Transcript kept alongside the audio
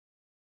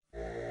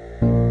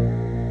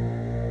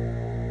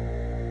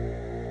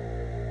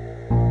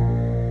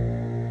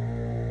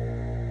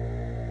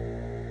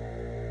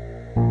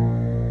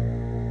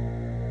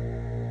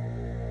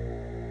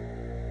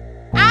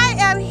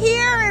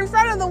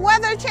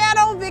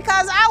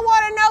because I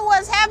want to know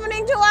what's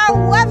happening to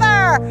our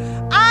weather.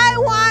 I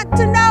want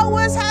to know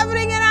what's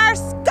happening in our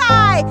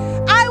sky.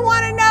 I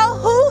want to know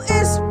who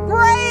is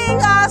spraying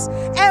us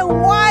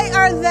and why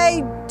are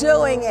they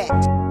doing it.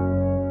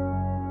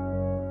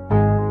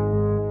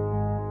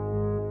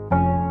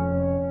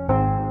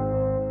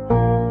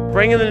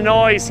 Bringing the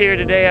noise here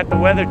today at the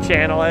Weather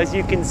Channel. As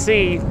you can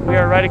see, we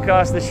are right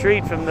across the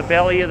street from the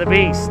belly of the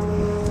beast.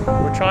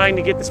 We're trying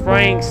to get the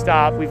spraying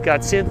stopped. We've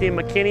got Cynthia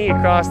McKinney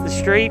across the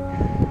street.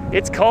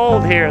 It's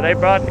cold here. They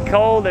brought the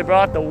cold, they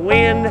brought the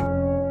wind.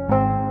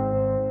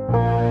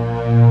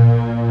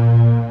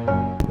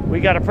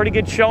 We got a pretty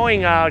good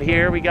showing out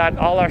here. We got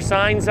all our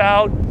signs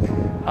out.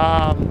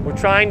 We're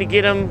trying to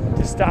get them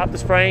to stop the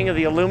spraying of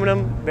the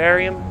aluminum,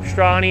 barium,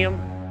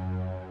 strontium.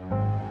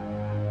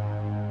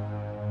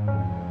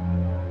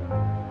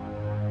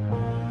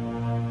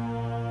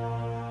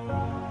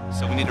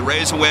 So we need to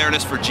raise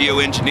awareness for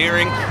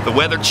geoengineering. The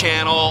Weather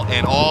Channel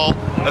and all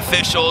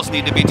officials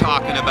need to be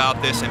talking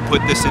about this and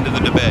put this into the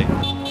debate.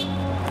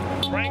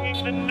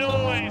 Bringing the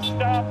noise,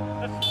 stop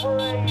the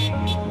spraying.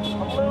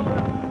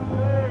 Aluminum,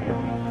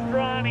 barium,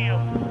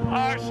 strontium,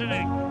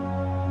 arsenic.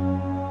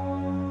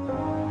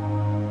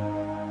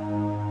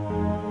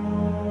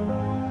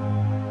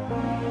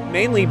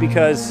 Mainly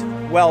because,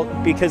 well,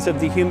 because of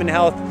the human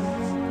health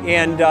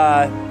and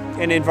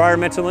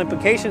environmental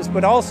implications,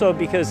 but also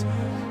because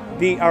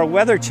our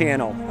Weather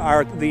Channel,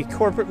 the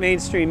corporate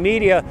mainstream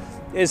media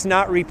is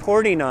not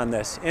reporting on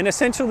this. And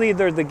essentially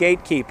they're the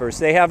gatekeepers.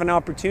 They have an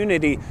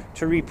opportunity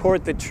to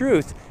report the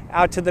truth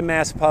out to the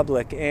mass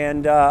public.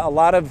 And all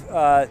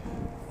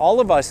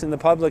of us in the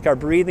public are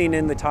breathing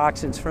in the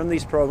toxins from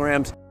these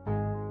programs.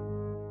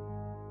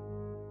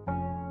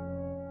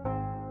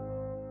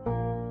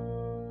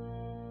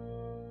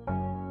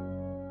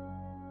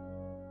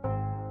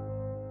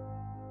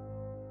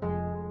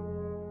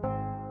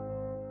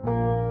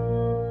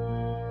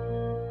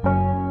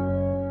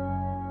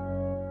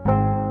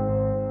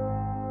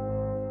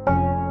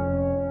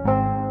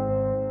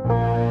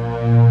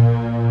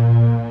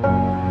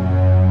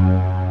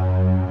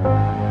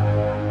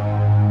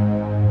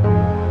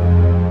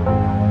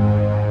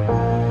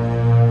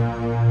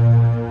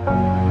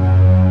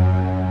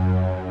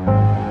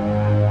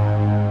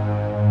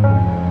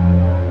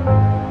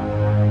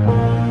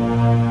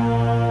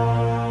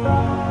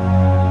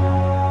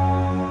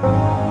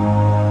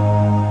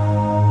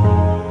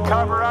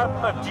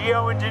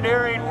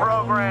 Geoengineering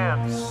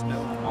programs.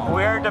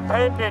 We're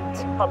dependent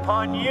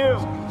upon you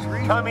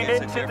coming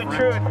into the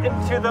truth,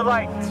 into the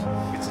light,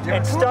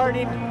 and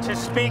starting to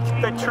speak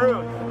the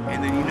truth.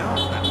 And then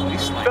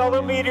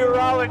Fellow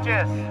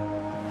meteorologists,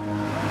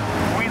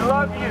 we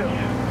love you.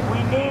 We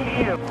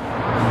need you.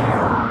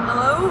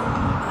 Hello,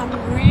 I'm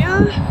Maria,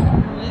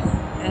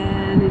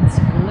 and it's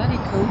bloody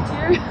cold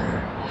here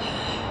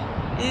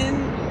in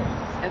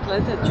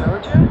Atlanta,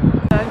 Georgia.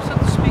 I'm so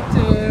to speak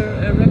to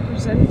a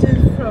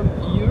representative from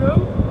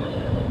Europe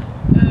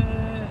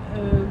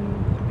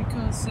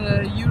because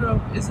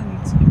Europe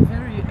isn't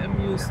very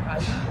amused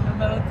either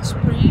about the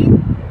spraying,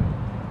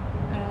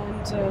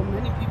 and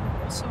many people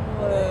also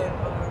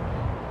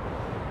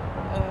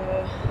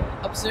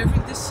are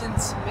observing this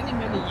since many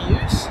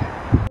years.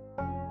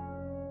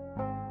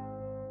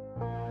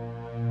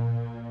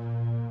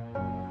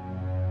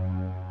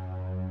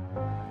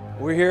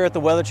 We're here at the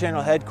Weather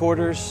Channel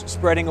headquarters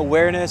spreading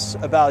awareness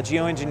about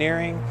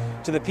geoengineering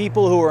to the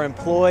people who are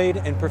employed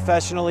and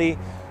professionally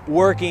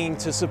working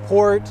to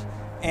support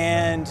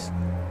and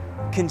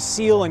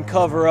conceal and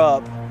cover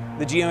up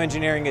the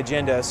geoengineering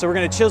agenda. So we're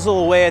going to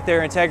chisel away at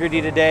their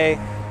integrity today,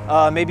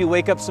 maybe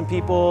wake up some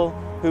people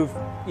who've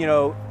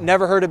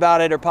never heard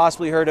about it or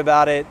possibly heard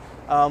about it.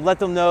 Let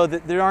them know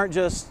that there aren't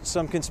just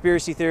some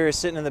conspiracy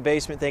theorists sitting in the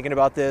basement thinking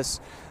about this.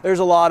 There's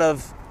a lot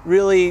of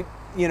really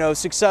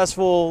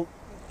successful,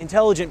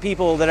 intelligent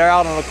people that are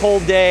out on a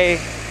cold day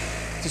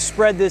to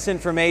spread this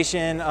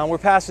information. We're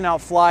passing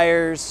out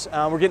flyers,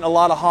 we're getting a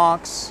lot of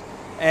honks,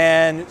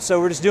 and so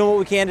we're just doing what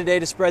we can today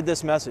to spread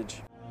this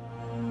message.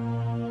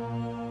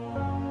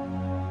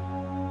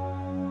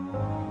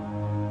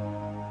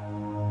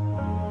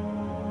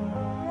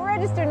 I'm a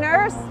registered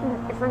nurse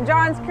from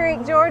Johns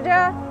Creek,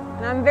 Georgia,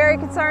 and I'm very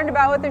concerned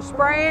about what they're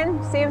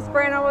spraying. See them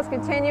spraying almost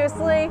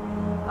continuously.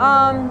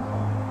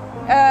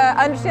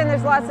 I understand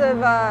there's lots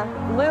of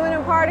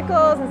aluminum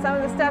particles and some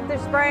of the stuff they're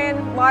spraying.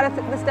 A lot of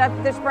the stuff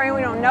that they're spraying,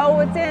 we don't know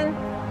what's in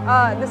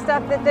the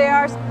stuff that they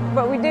are,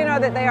 but we do know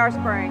that they are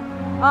spraying.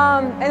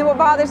 And what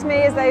bothers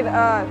me is they've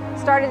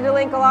started to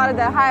link a lot of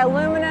the high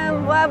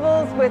aluminum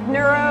levels with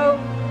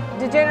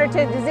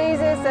neurodegenerative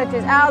diseases such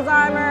as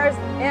Alzheimer's,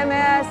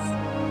 MS,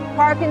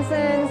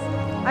 Parkinson's.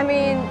 I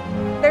mean,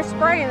 they're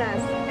spraying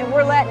us and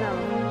we're letting them.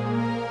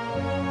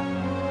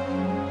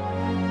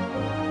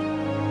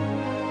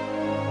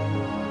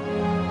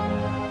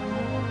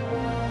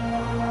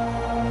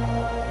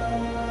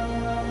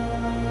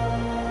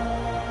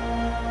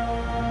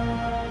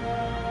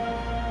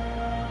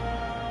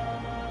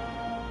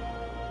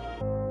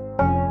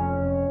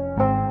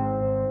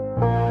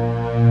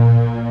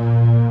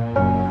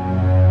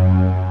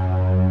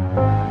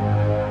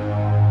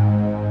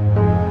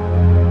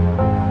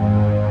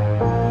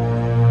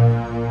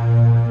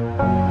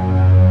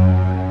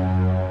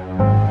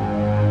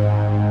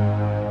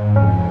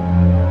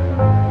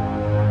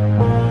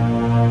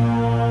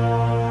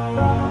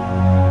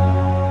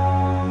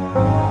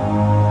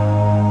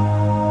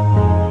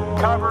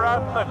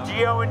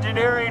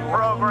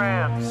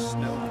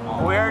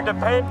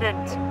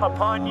 dependent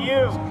upon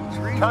you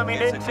coming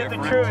into the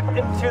truth,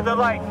 into the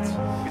light,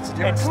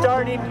 and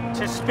starting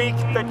to speak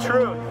the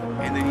truth.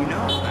 And then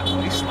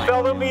that waistline.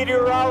 Fellow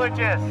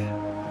meteorologists,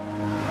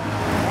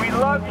 we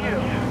love you.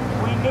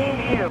 We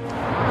need you.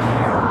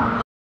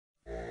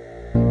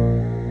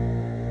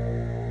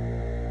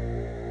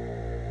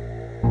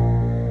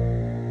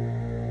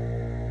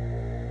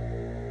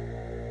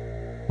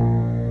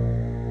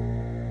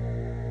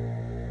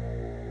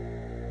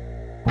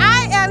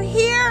 I'm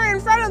here in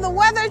front of the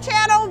Weather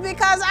Channel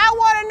because I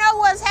want to know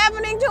what's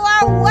happening to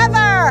our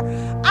weather.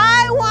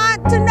 I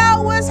want to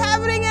know what's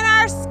happening in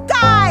our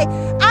sky.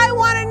 I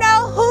want to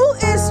know who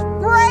is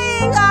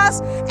spraying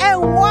us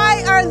and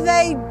why are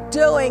they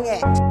doing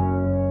it.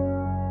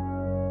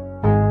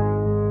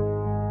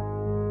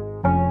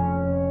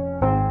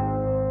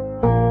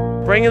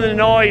 Bringing the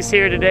noise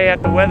here today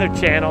at the Weather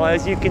Channel.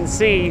 As you can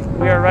see,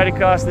 we are right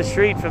across the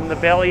street from the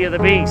belly of the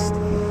beast.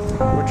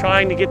 We're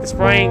trying to get the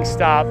spraying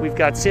stopped. We've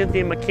got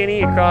Cynthia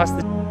McKinney across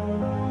the...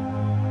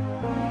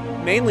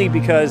 Mainly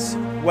because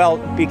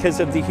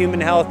of the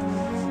human health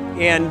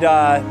and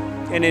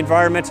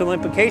environmental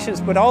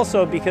implications, but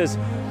also because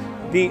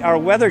our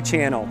Weather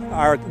Channel,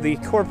 the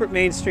corporate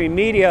mainstream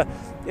media,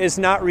 is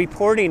not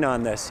reporting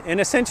on this. And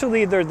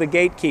essentially they're the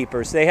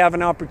gatekeepers. They have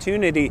an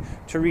opportunity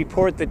to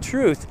report the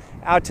truth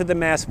out to the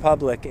mass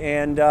public.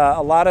 And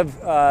all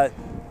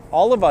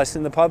of us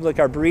in the public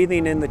are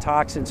breathing in the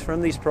toxins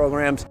from these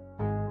programs.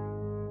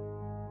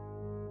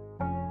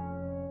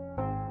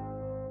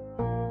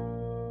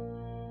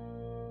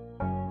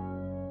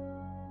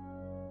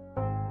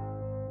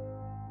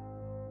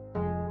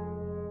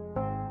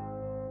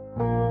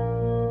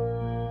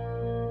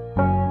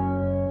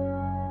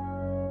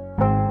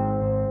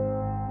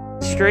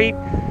 Street.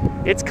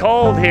 It's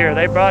cold here.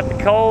 They brought the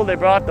cold, they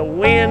brought the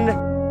wind.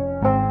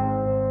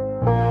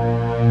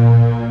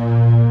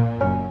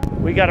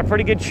 We got a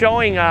pretty good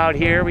showing out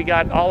here. We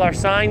got all our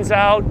signs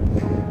out.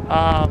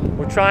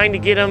 We're trying to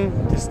get them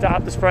to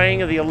stop the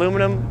spraying of the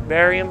aluminum,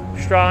 barium,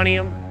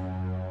 strontium.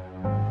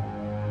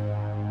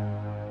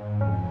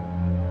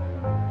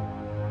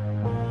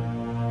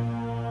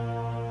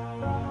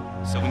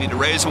 So we need to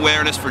raise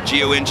awareness for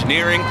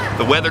geoengineering.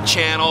 The Weather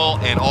Channel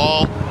and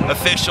all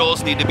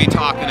officials need to be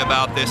talking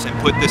about this and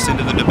put this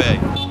into the debate.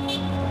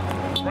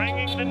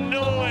 Bringing the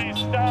noise,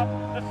 stop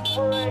the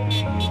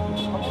spraying.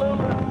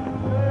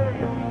 Aluminum,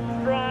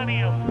 barium,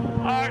 strontium,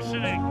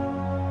 arsenic.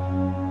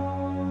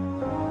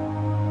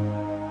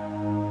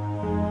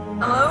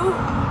 Hello,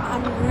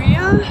 I'm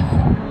Maria,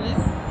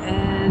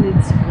 and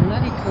it's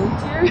bloody cold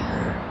here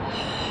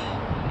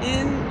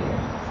in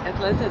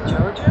Atlanta,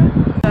 Georgia.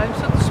 I'm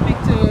so to speak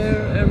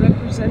to a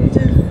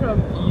representative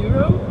from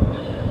Europe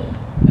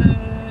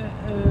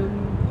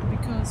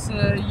because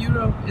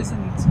Europe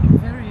isn't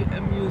very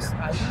amused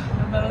either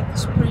about the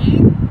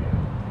spraying,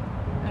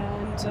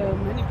 and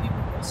many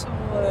people also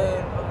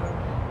are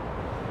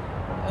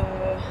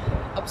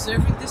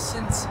observing this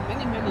since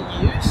many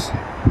years.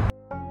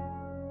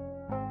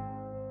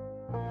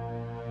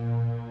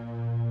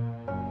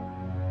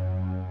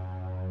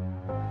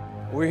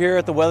 We're here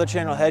at the Weather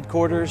Channel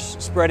headquarters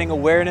spreading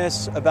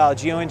awareness about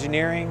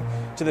geoengineering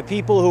to the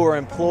people who are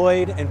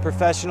employed and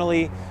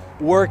professionally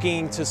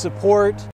working to support